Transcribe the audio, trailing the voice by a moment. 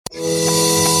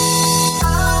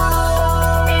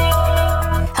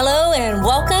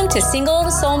to Single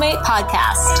Soulmate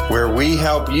Podcast, where we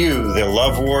help you, the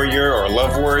love warrior or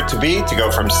love warrior to be, to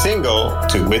go from single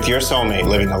to with your soulmate,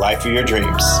 living the life of your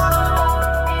dreams.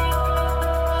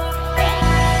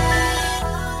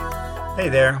 Hey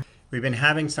there. We've been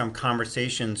having some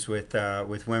conversations with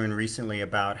women recently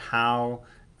about how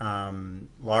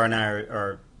Laura and I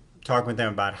are talking with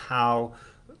them about how,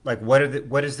 like, what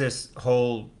is this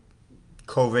whole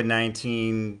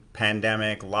COVID-19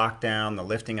 pandemic, lockdown, the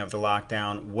lifting of the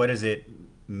lockdown, what is it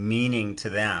meaning to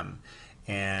them?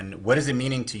 And what is it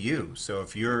meaning to you? So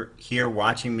if you're here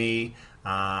watching me,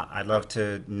 I'd love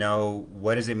to know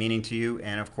what is it meaning to you,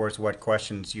 and of course what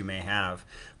questions you may have.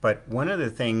 But one of the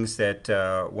things that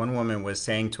one woman was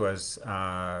saying to us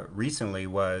recently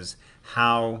was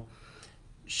how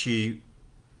she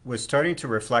was starting to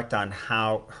reflect on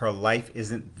how her life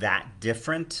isn't that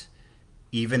different,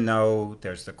 even though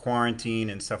there's the quarantine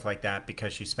and stuff like that,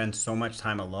 because she spends so much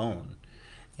time alone,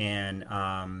 and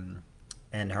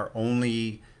her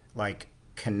only like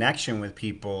connection with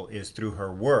people is through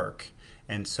her work,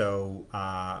 and so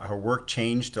her work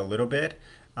changed a little bit,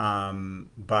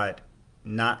 but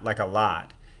not like a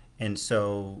lot, and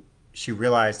so she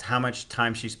realized how much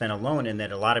time she spent alone, and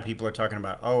that a lot of people are talking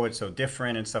about, oh, it's so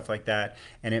different and stuff like that,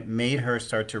 and it made her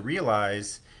start to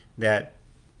realize that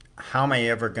how am I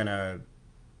ever gonna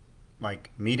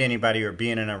like meet anybody or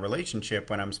being in a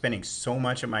relationship when I'm spending so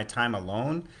much of my time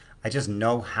alone? I just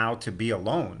know how to be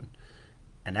alone,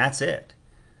 and that's it.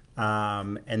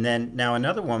 And then now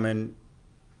another woman,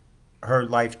 her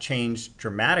life changed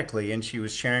dramatically, and she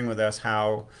was sharing with us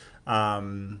how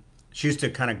she used to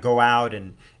kind of go out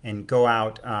and go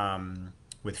out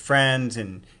with friends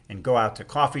and go out to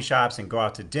coffee shops and go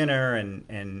out to dinner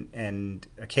and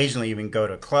occasionally even go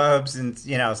to clubs and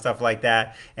stuff like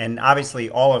that. And obviously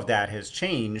all of that has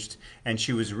changed, and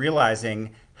she was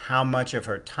realizing how much of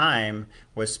her time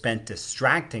was spent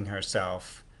distracting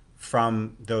herself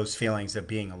from those feelings of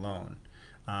being alone.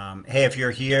 Hey, if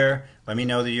you're here, let me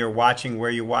know that you're watching,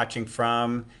 where you're watching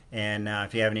from, and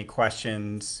if you have any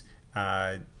questions,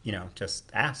 just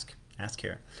ask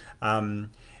here.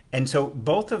 And so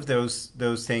both of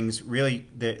those things, really,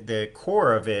 the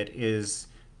core of it is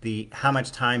how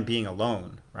much time being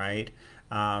alone, right?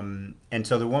 And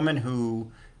so the woman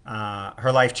who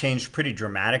her life changed pretty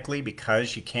dramatically because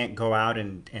she can't go out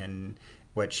and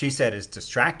what she said is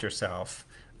distract herself,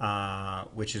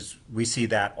 which is, we see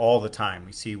that all the time.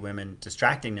 We see women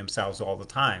distracting themselves all the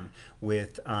time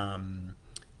with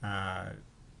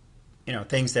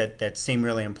things that seem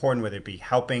really important, whether it be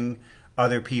helping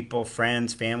other people,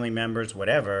 friends, family members,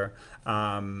 whatever,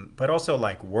 but also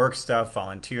like work stuff,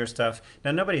 volunteer stuff.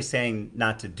 Now, nobody's saying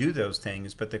not to do those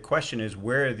things, but the question is,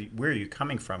 where are you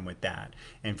coming from with that?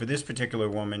 And for this particular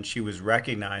woman, she was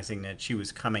recognizing that she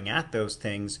was coming at those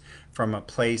things from a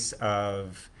place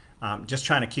of just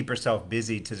trying to keep herself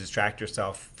busy to distract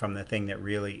herself from the thing that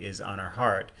really is on her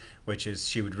heart, which is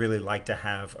she would really like to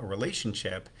have a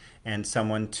relationship and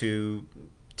someone to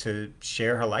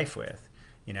share her life with.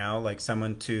 Like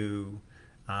someone to,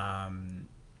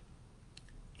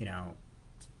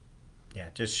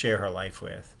 just share her life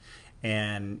with.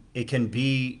 And it can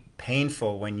be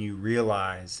painful when you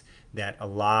realize that a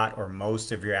lot or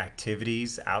most of your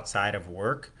activities outside of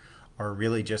work are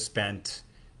really just spent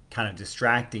kind of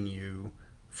distracting you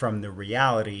from the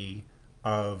reality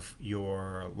of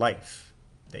your life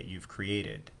that you've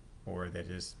created or that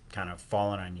has kind of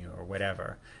fallen on you or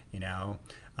whatever,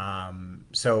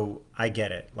 So I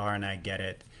get it. Laura and I get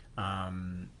it.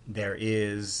 There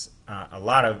is a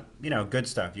lot of, good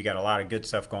stuff. You got a lot of good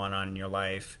stuff going on in your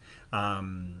life.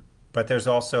 But there's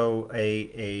also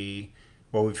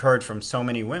what we've heard from so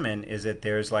many women is that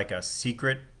there's like a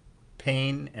secret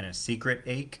pain and a secret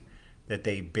ache that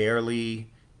they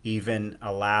barely even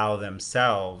allow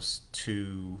themselves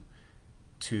to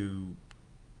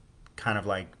kind of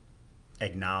like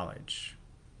acknowledge.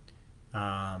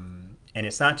 And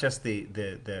it's not just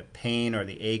the pain or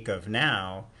the ache of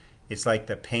now. It's like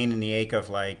the pain and the ache of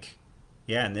like,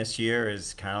 yeah, and this year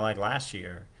is kind of like last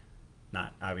year.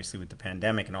 Not obviously with the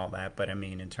pandemic and all that, but I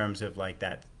mean in terms of like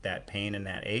that pain and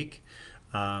that ache.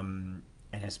 And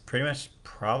it's pretty much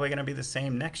probably going to be the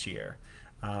same next year.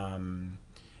 And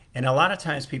a lot of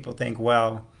times people think,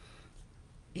 well,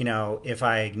 if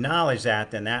I acknowledge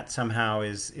that, then that somehow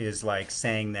is like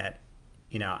saying that,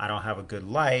 I don't have a good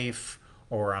life,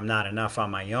 or I'm not enough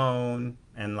on my own.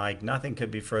 And like nothing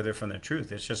could be further from the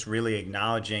truth. It's just really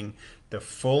acknowledging the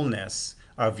fullness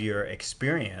of your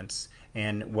experience.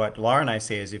 And what Laura and I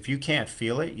say is, if you can't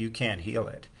feel it, you can't heal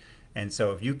it. And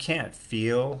so if you can't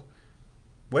feel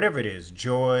whatever it is,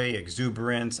 joy,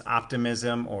 exuberance,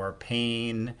 optimism, or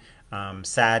pain,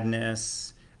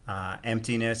 sadness,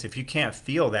 emptiness. If you can't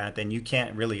feel that, then you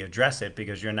can't really address it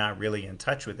because you're not really in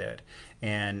touch with it.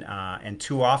 And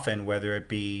too often, whether it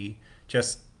be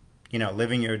just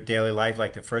living your daily life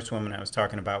like the first woman I was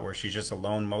talking about, where she's just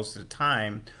alone most of the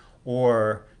time,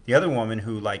 or the other woman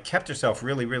who like kept herself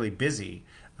really, really busy.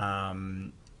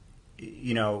 Um,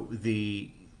 you know,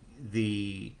 the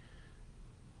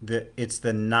it's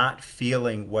the not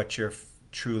feeling what you're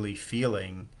truly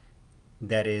feeling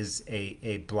that is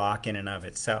a block in and of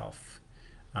itself.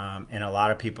 And a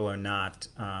lot of people are not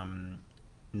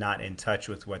in touch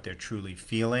with what they're truly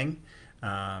feeling,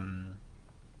 um,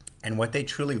 and what they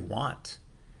truly want,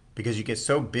 because you get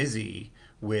so busy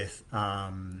with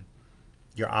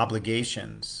your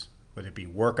obligations, whether it be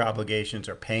work obligations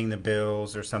or paying the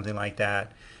bills or something like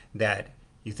that, that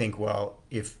you think, well,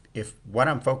 if what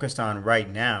I'm focused on right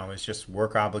now is just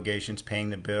work obligations, paying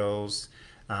the bills,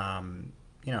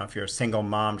 if you're a single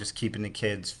mom, just keeping the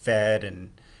kids fed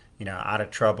and out of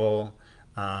trouble,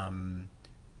 um,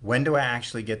 when do I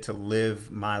actually get to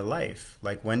live my life?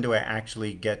 Like, when do I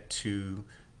actually get to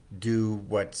do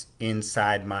what's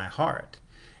inside my heart?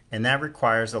 And that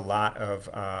requires a lot of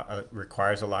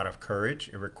courage.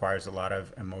 It requires a lot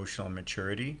of emotional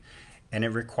maturity, and it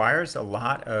requires a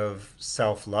lot of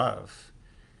self love,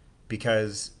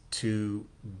 because to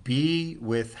be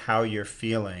with how you're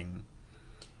feeling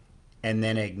and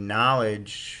then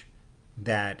acknowledge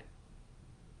that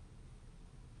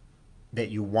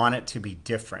you want it to be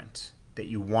different, that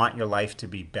you want your life to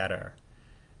be better,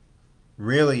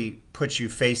 really puts you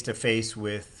face to face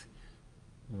with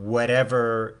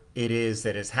whatever it is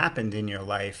that has happened in your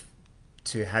life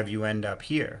to have you end up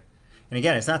here. And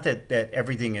again, it's not that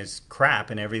everything is crap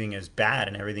and everything is bad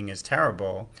and everything is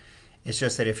terrible. It's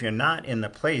just that if you're not in the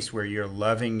place where you're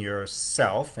loving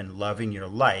yourself and loving your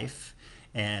life,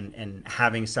 and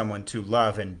having someone to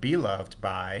love and be loved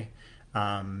by,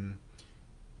 um,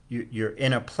 you're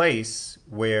in a place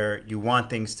where you want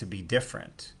things to be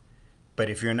different. But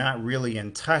if you're not really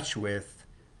in touch with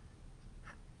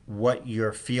what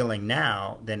you're feeling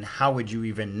now, then how would you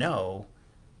even know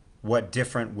what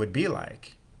different would be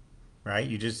like?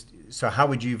 Right? So how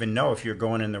would you even know if you're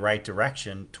going in the right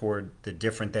direction toward the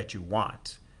different that you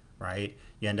want? Right?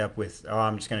 You end up with, oh,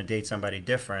 I'm just going to date somebody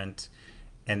different.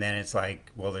 And then it's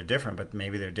like, well, they're different, but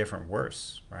maybe they're different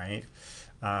worse. Right?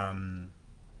 Um,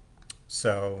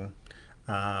 so,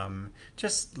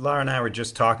 just Laura and I were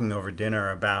just talking over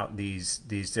dinner about these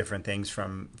different things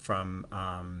from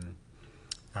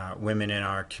women in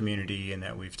our community and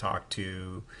that we've talked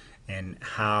to, and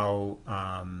how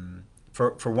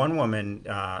for one woman,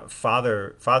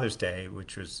 Father's Day,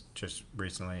 which was just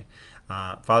recently,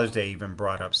 Father's Day even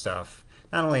brought up stuff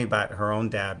not only about her own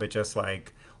dad, but just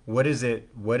like, what does it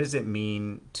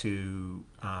mean to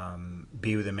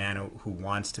be with a man who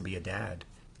wants to be a dad,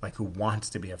 like who wants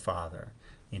to be a father,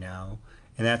 and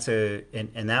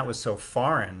and that was so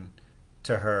foreign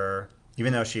to her,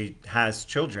 even though she has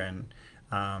children,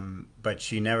 but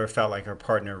she never felt like her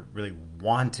partner really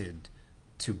wanted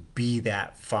to be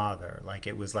that father. Like,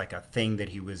 it was like a thing that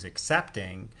he was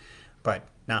accepting, but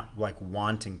not like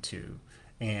wanting to.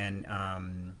 And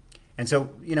so,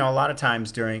 a lot of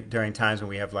times during times when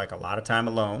we have like a lot of time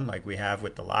alone, like we have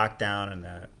with the lockdown and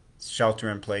the shelter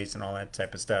in place and all that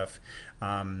type of stuff,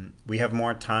 we have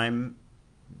more time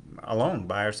alone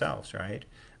by ourselves, right?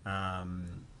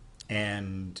 And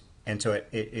so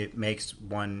it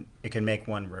can make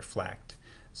one reflect.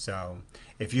 So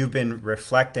if you've been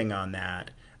reflecting on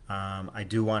that, I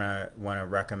do want to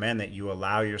recommend that you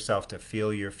allow yourself to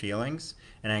feel your feelings,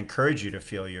 and I encourage you to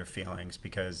feel your feelings,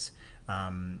 because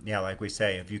like we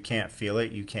say, if you can't feel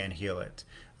it, you can't heal it.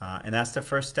 And that's the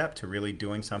first step to really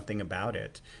doing something about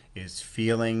it, is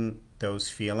feeling those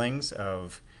feelings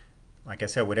of, like I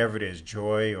said, whatever it is,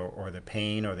 joy or the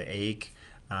pain or the ache,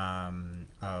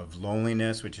 of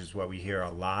loneliness, which is what we hear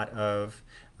a lot of.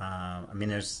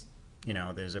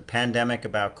 There's a pandemic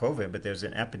about COVID, but there's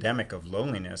an epidemic of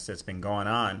loneliness that's been going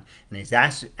on, and it's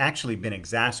actually been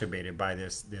exacerbated by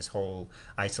this whole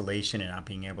isolation and not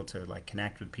being able to like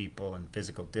connect with people, and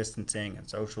physical distancing and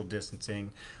social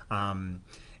distancing,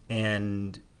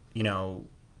 and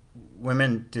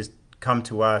women just come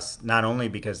to us not only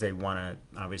because they want to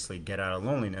obviously get out of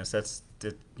loneliness.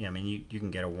 You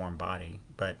can get a warm body,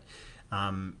 but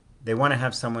they want to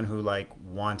have someone who like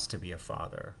wants to be a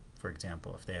father, for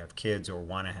example, if they have kids or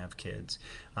want to have kids,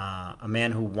 a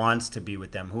man who wants to be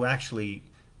with them, who actually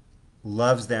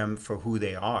loves them for who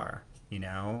they are,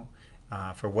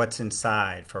 for what's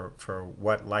inside, for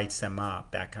what lights them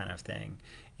up, that kind of thing.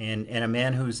 And a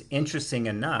man who's interesting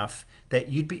enough that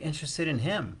you'd be interested in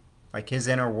him, like his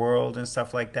inner world and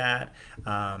stuff like that.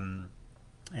 And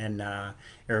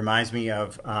it reminds me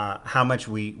of how much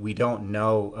we don't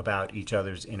know about each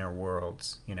other's inner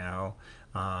worlds, you know.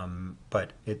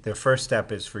 But the first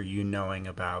step is for you knowing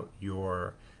about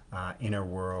your inner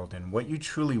world and what you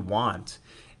truly want.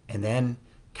 And then,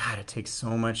 God, it takes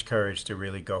so much courage to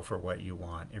really go for what you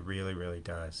want. It really, really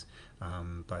does.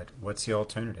 But what's the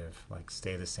alternative? Like,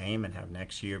 stay the same and have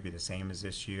next year be the same as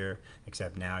this year,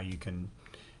 except now you can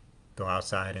go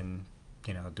outside and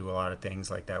do a lot of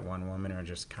things like that one woman, or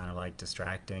just kind of like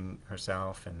distracting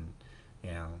herself and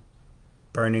you know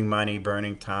burning money,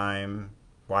 burning time,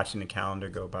 watching the calendar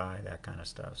go by, that kind of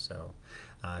stuff. So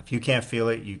if you can't feel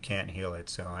it, you can't heal it.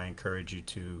 So I encourage you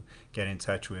to get in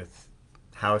touch with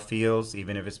how it feels,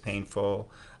 even if it's painful,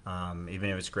 even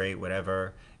if it's great,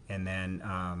 whatever, and then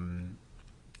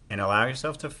and allow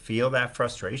yourself to feel that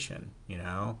frustration,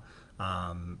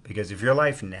 because if your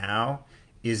life now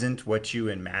isn't what you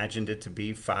imagined it to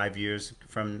be 5 years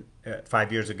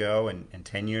ago and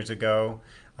 10 years ago,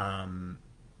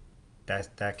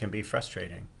 that can be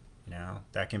frustrating.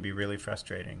 That can be really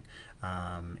frustrating.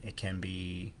 It can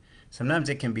be sometimes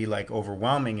it can be like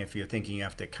overwhelming if you're thinking you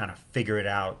have to kind of figure it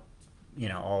out.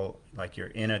 All like you're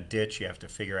in a ditch, you have to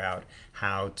figure out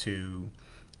how to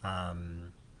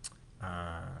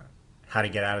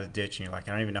get out of the ditch, and you're like,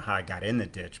 I don't even know how I got in the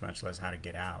ditch, much less how to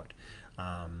get out.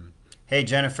 Hey,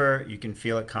 Jennifer, you can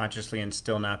feel it consciously and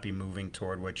still not be moving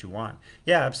toward what you want.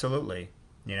 Yeah, absolutely.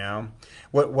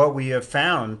 What we have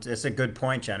found, it's a good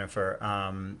point, Jennifer.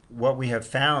 What we have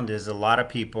found is a lot of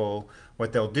people,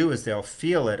 what they'll do is they'll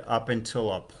feel it up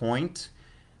until a point,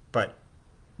 but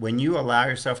when you allow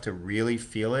yourself to really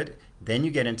feel it, then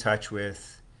you get in touch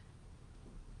with,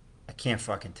 I can't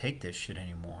fucking take this shit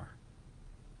anymore.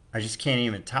 I just can't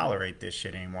even tolerate this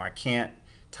shit anymore. I can't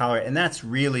tolerate. And that's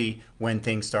really when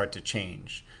things start to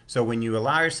change. So when you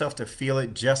allow yourself to feel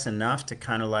it just enough to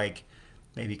kind of like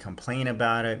maybe complain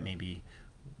about it, maybe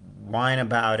whine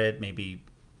about it, maybe,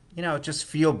 just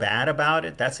feel bad about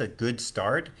it, that's a good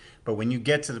start. But when you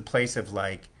get to the place of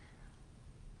like,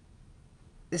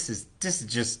 this is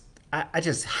just, I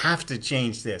just have to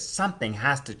change this. Something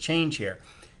has to change here.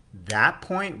 That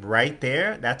point right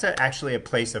there, that's actually a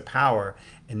place of power.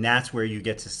 And that's where you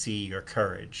get to see your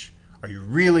courage. Are you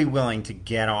really willing to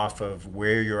get off of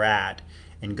where you're at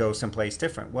and go someplace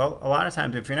different? Well, a lot of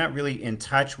times, if you're not really in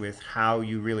touch with how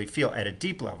you really feel at a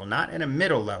deep level, not at a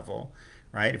middle level,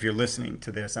 right? If you're listening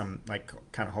to this, I'm like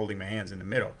kind of holding my hands in the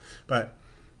middle. But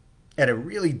at a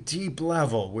really deep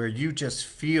level where you just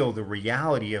feel the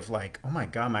reality of like, oh my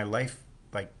God, my life,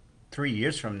 like 3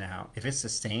 years from now, if it's the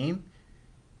same.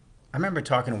 I remember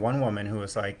talking to one woman who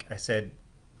was like, I said,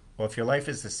 well, if your life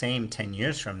is the same 10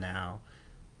 years from now,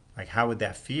 like, how would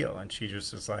that feel? And she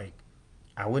just was like,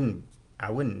 I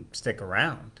wouldn't stick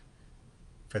around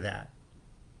for that.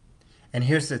 And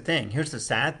here's the thing, here's the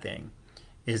sad thing,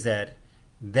 is that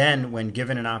then when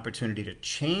given an opportunity to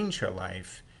change her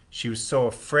life, she was so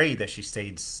afraid that she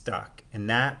stayed stuck. And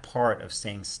that part of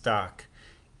staying stuck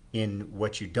in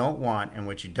what you don't want and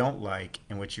what you don't like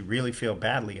and what you really feel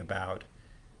badly about,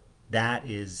 that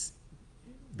is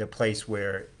the place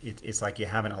where it's like you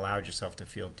haven't allowed yourself to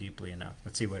feel deeply enough.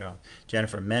 Let's see what else.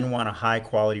 Jennifer, men want a high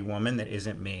quality woman that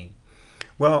isn't me.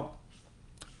 Well,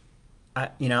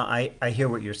 I hear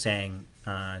what you're saying,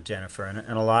 Jennifer,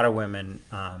 and a lot of women,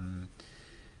 and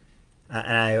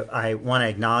I want to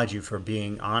acknowledge you for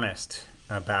being honest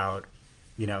about,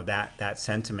 that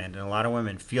sentiment. And a lot of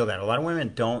women feel that. A lot of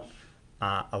women don't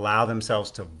allow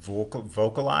themselves to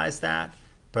vocalize that.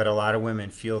 But a lot of women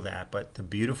feel that. But the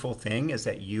beautiful thing is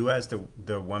that you, as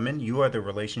the woman, you are the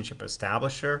relationship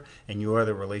establisher and you are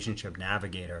the relationship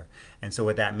navigator. And so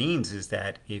what that means is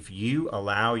that if you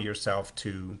allow yourself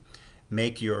to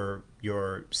make your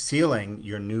ceiling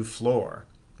your new floor,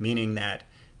 meaning that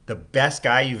the best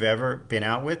guy you've ever been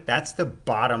out with, that's the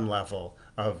bottom level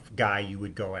of guy you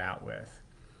would go out with.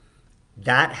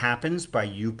 That happens by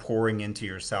you pouring into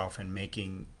yourself and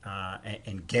making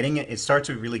and getting it. It starts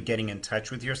with really getting in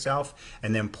touch with yourself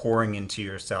and then pouring into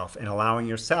yourself and allowing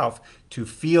yourself to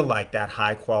feel like that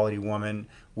high quality woman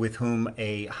with whom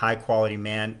a high quality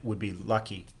man would be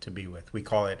lucky to be with. We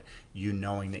call it you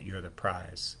knowing that you're the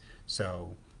prize.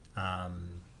 So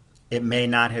it may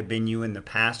not have been you in the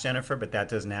past, Jennifer, but that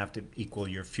doesn't have to equal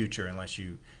your future unless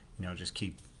you just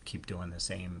keep doing the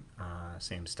same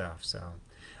stuff. So.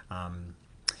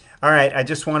 All right, I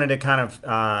just wanted to kind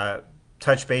of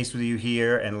touch base with you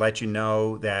here and let you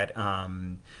know that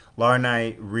Laura and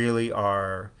I really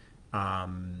are,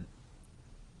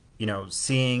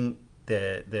 seeing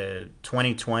the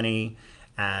 2020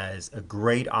 as a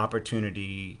great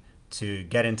opportunity to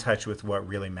get in touch with what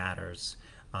really matters.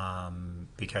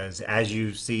 Because as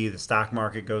you see, the stock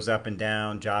market goes up and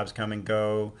down, jobs come and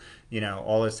go,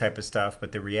 all this type of stuff.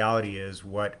 But the reality is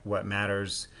what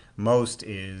matters most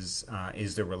is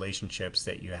the relationships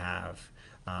that you have.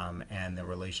 And the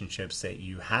relationships that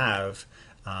you have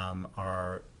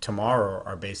are tomorrow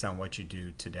are based on what you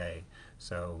do today.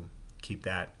 So keep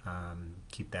that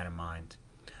in mind.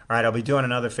 All right, I'll be doing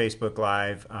another Facebook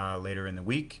Live later in the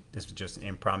week. This was just an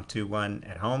impromptu one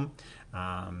at home.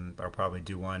 I'll probably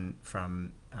do one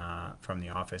from the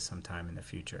office sometime in the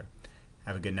future.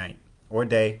 Have a good night or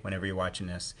day whenever you're watching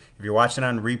this. If you're watching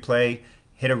on replay,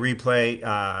 hit a replay,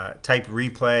 type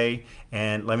replay,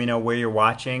 and let me know where you're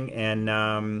watching and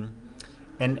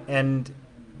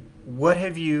what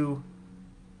have you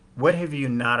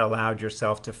not allowed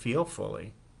yourself to feel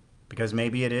fully? Because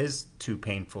maybe it is too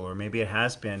painful, or maybe it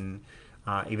has been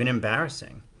even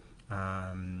embarrassing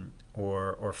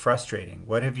or frustrating.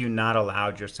 What have you not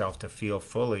allowed yourself to feel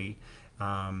fully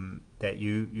that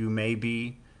you may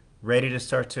be ready to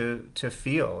start to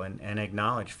feel and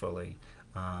acknowledge fully?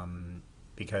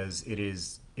 Because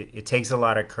it takes a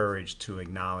lot of courage to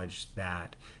acknowledge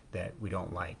that we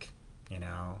don't like,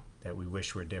 that we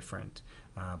wish were different.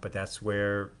 But that's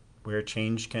where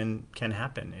change can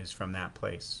happen, is from that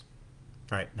place.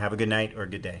 All right, have a good night or a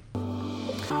good day.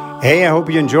 Hey, I hope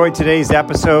you enjoyed today's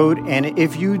episode. And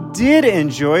if you did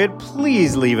enjoy it,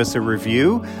 please leave us a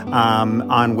review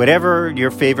on whatever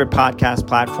your favorite podcast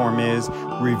platform is.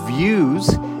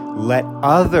 Reviews let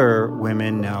other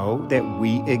women know that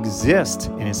we exist.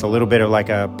 And it's a little bit of like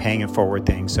a paying it forward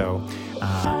thing. So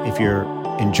if you're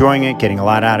enjoying it, getting a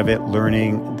lot out of it,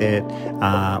 learning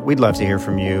that, we'd love to hear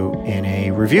from you in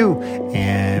a review.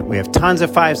 And we have tons of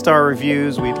 5-star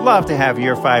reviews. We'd love to have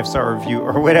your 5-star review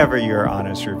or whatever your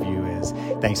honest review is.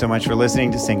 Thanks so much for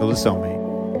listening to Single to Soulmate.